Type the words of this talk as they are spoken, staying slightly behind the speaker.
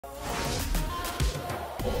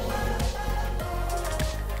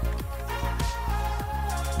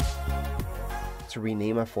to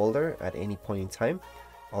rename a folder at any point in time,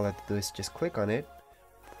 all I have to do is just click on it,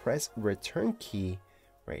 press return key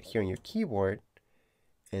right here on your keyboard,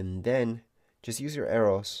 and then just use your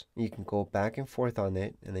arrows. You can go back and forth on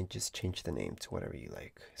it and then just change the name to whatever you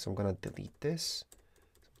like. So I'm gonna delete this.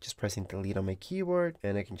 Just pressing delete on my keyboard,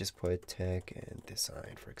 and I can just put tech and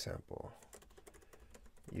design, for example,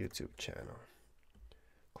 YouTube channel.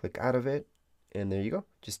 Click out of it, and there you go.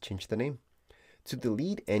 Just change the name. To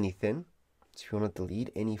delete anything, so if you want to delete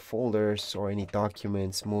any folders or any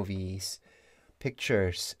documents, movies,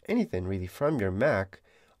 pictures, anything really from your Mac,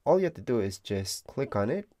 all you have to do is just click on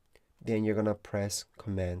it. Then you're gonna press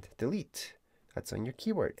Command Delete. That's on your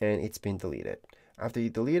keyboard, and it's been deleted. After you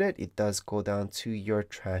delete it, it does go down to your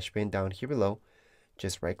trash bin down here below.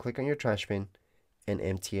 Just right click on your trash bin and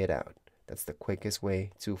empty it out. That's the quickest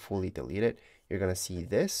way to fully delete it. You're gonna see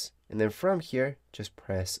this, and then from here, just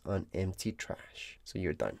press on empty trash. So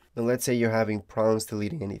you're done. Now let's say you're having problems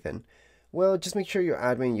deleting anything. Well, just make sure you're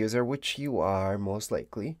admin user, which you are most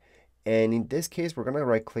likely. And in this case, we're gonna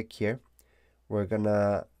right click here. We're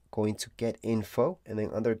gonna go into get info, and then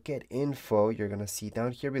under get info, you're gonna see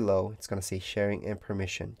down here below, it's gonna say sharing and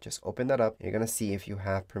permission. Just open that up. You're gonna see if you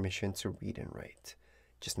have permission to read and write.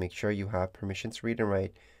 Just make sure you have permission to read and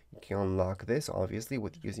write. You can unlock this obviously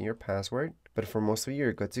with using your password, but for most of you,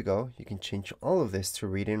 you're good to go. You can change all of this to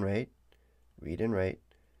read and write,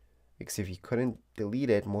 because if you couldn't delete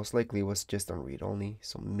it, most likely it was just on read only.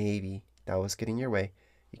 So maybe that was getting your way.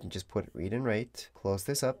 You can just put read and write, close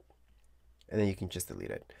this up, and then you can just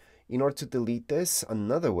delete it. In order to delete this,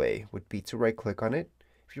 another way would be to right click on it.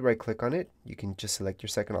 If you right click on it, you can just select your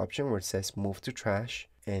second option where it says move to trash,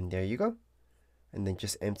 and there you go. And then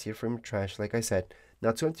just empty it from your trash, like I said.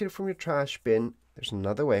 Now to empty it from your trash bin, there's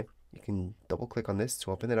another way. You can double click on this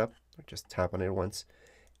to open it up, or just tap on it once,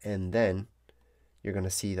 and then you're gonna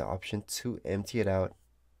see the option to empty it out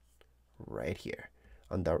right here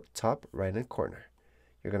on the top right hand corner.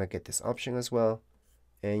 You're gonna get this option as well,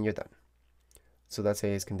 and you're done. So that's how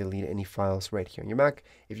you guys can delete any files right here on your Mac.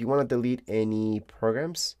 If you want to delete any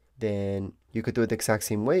programs, then you could do it the exact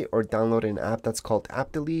same way, or download an app that's called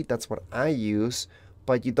App Delete. That's what I use,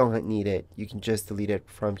 but you don't need it. You can just delete it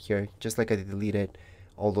from here, just like I deleted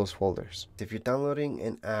all those folders. If you're downloading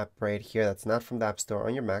an app right here that's not from the App Store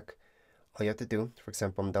on your Mac, all you have to do, for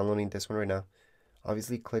example, I'm downloading this one right now.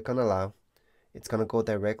 Obviously, click on Allow. It's going to go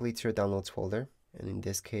directly to your Downloads folder. And in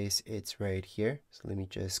this case, it's right here. So let me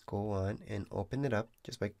just go on and open it up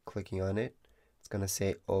just by clicking on it. It's going to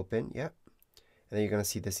say open. Yep. And then you're going to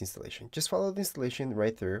see this installation. Just follow the installation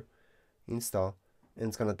right through, install, and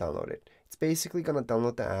it's going to download it. It's basically going to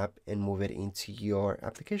download the app and move it into your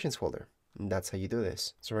applications folder. And that's how you do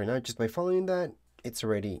this. So right now, just by following that, it's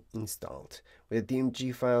already installed. With a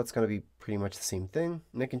DMG file, it's going to be pretty much the same thing.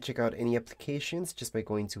 And I can check out any applications just by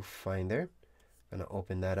going to Finder. I'm going to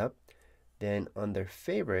open that up. Then under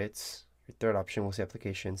favorites, your third option will say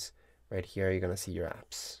applications. Right here, you're going to see your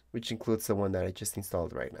apps, which includes the one that I just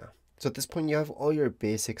installed right now. So at this point, you have all your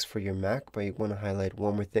basics for your Mac, but you want to highlight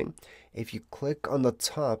one more thing. If you click on the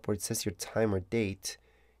top where it says your time or date,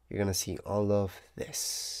 you're going to see all of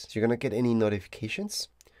this. So you're going to get any notifications.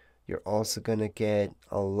 You're also going to get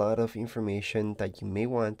a lot of information that you may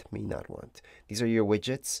want, may not want. These are your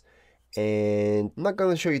widgets. And I'm not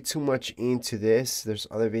going to show you too much into this. There's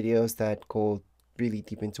other videos that go really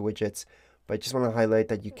deep into widgets, but I just want to highlight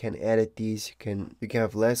that you can edit these. You can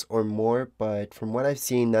have less or more, but from what I've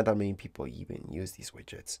seen, not that many people even use these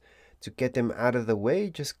widgets. To get them out of the way,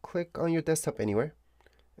 just click on your desktop anywhere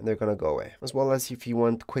and they're going to go away. As well as if you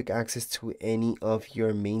want quick access to any of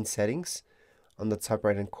your main settings, on the top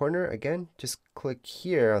right hand corner, again, just click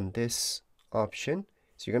here on this option.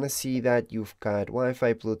 So you're going to see that you've got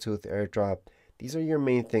Wi-Fi, Bluetooth, AirDrop. These are your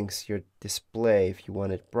main things. Your display, if you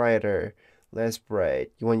want it brighter, less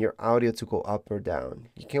bright. You want your audio to go up or down.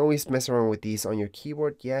 You can always mess around with these on your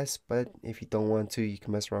keyboard, yes, but if you don't want to, you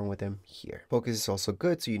can mess around with them here. Focus is also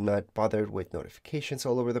good, so you're not bothered with notifications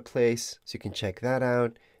all over the place. So you can check that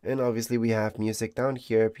out. And obviously we have music down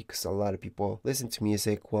here because a lot of people listen to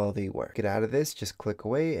music while they work. Get out of this, just click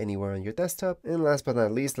away anywhere on your desktop. And last but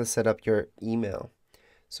not least, let's set up your email.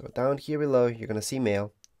 So down here below, you're going to see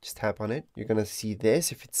mail. Just tap on it. You're going to see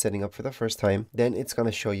this if it's setting up for the first time. Then it's going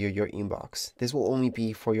to show you your inbox. This will only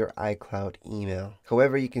be for your iCloud email.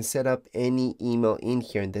 However, you can set up any email in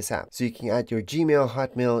here in this app. So you can add your Gmail,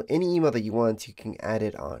 Hotmail, any email that you want, you can add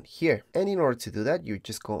it on here. And in order to do that, you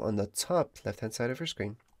just go on the top left-hand side of your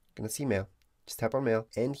screen. You're going to see mail. Just tap on mail.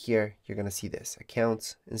 And here, you're going to see this,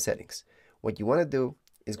 accounts and settings. What you want to do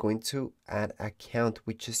is going to add account,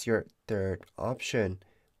 which is your third option.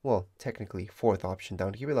 Well, technically fourth option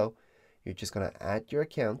down here below. you're just going to add your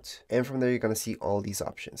account, and from there you're going to see all these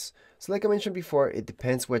options. So like I mentioned before, it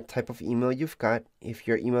depends what type of email you've got. If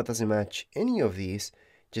your email doesn't match any of these,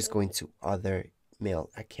 just go into other mail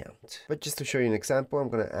account. But just to show you an example, I'm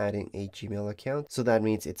going to add in a Gmail account. So that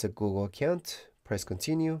means it's a Google account. Press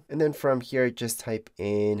continue. And then from here, just type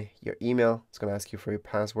in your email. It's going to ask you for your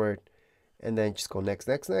password. And then just go next,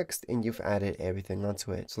 next, next, and you've added everything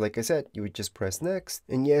onto it. So like I said, you would just press next.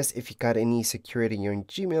 And yes, if you got any security in your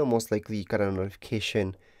Gmail, most likely you got a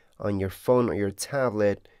notification on your phone or your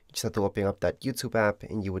tablet. You just have to open up that YouTube app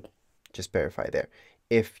and you would just verify there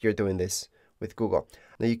if you're doing this with Google.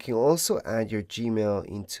 Now you can also add your Gmail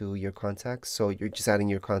into your contacts. So you're just adding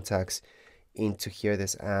your contacts into here,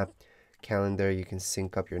 this app, calendar. You can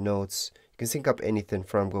sync up your notes. You can sync up anything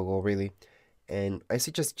from Google really. And I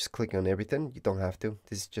suggest just clicking on everything. You don't have to.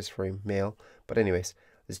 This is just for mail. But anyways,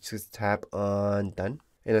 let's just tap on done.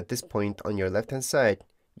 And at this point on your left hand side,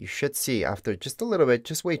 you should see after just a little bit,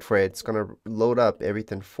 just wait for it. It's going to load up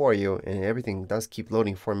everything for you. And everything does keep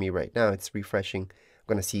loading for me right now. It's refreshing. I'm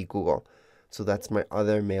going to see Google. So that's my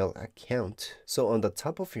other mail account. So on the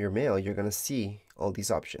top of your mail, you're going to see all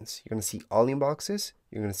these options. You're going to see all inboxes.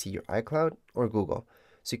 You're going to see your iCloud or Google.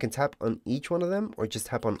 So you can tap on each one of them or just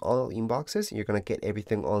tap on all inboxes. You're going to get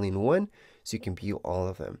everything all in one so you can view all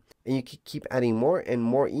of them. And you can keep adding more and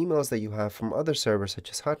more emails that you have from other servers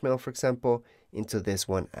such as Hotmail, for example, into this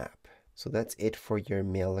one app. So that's it for your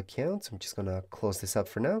mail account. I'm just going to close this up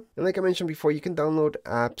for now. And like I mentioned before, you can download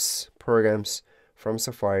apps, programs from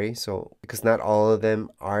Safari. So because not all of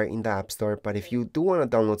them are in the App Store, but if you do want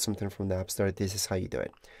to download something from the App Store, this is how you do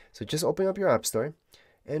it. So just open up your App Store.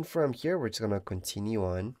 And from here, we're just going to continue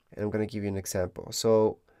on. And I'm going to give you an example.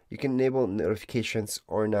 So you can enable notifications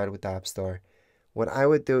or not with the App Store. What I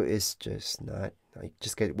would do is just not. I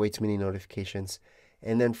just get way too many notifications.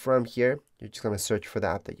 And then from here, you're just going to search for the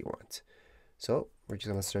app that you want. So we're just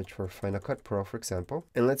going to search for Final Cut Pro, for example.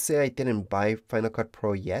 And let's say I didn't buy Final Cut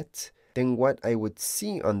Pro yet. Then what I would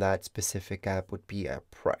see on that specific app would be a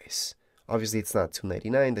price. Obviously, it's not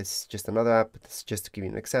 $2.99. This is just another app, but this is just to give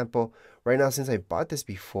you an example. Right now, since I bought this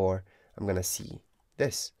before, I'm going to see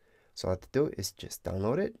this. So all I have to do is just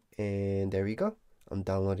download it. And there we go. I'm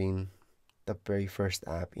downloading the very first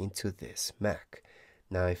app into this Mac.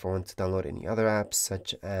 Now, if I want to download any other apps,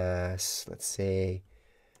 such as, let's say,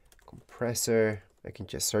 Compressor, I can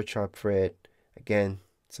just search up for it. Again,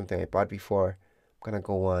 something I bought before. I'm gonna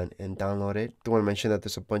go on and download it. I do want to mention that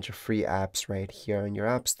there's a bunch of free apps right here in your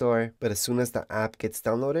App Store. But as soon as the app gets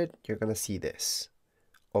downloaded, you're gonna see this.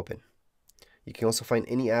 Open. You can also find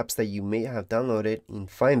any apps that you may have downloaded in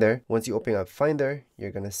Finder. Once you open up Finder,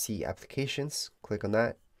 you're gonna see applications. Click on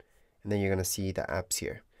that. And then you're gonna see the apps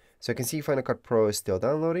here. So I can see Final Cut Pro is still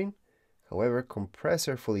downloading. However,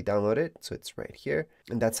 Compressor fully downloaded, so it's right here.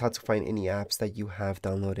 And that's how to find any apps that you have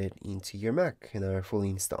downloaded into your Mac and are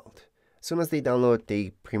fully installed. As soon as they download,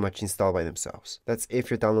 they pretty much install by themselves. That's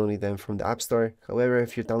if you're downloading them from the App Store. However,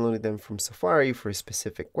 if you're downloading them from Safari for a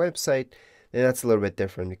specific website, then that's a little bit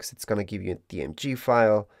different because it's going to give you a DMG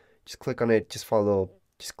file. Just click on it, just follow,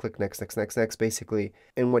 just click next, next, next, next, basically.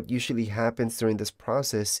 And what usually happens during this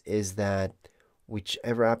process is that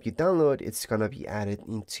whichever app you download, it's going to be added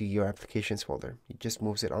into your applications folder. It just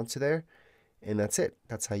moves it onto there. And that's it.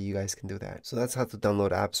 That's how you guys can do that. So that's how to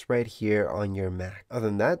download apps right here on your Mac. Other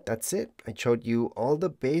than that, that's it. I showed you all the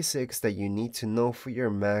basics that you need to know for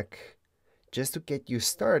your Mac just to get you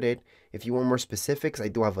started. If you want more specifics, I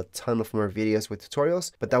do have a ton of more videos with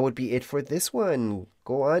tutorials, but that would be it for this one.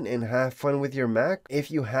 Go on and have fun with your Mac.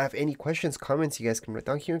 If you have any questions, comments, you guys can write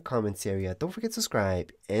down here in the comments area. Don't forget to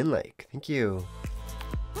subscribe and like. Thank you.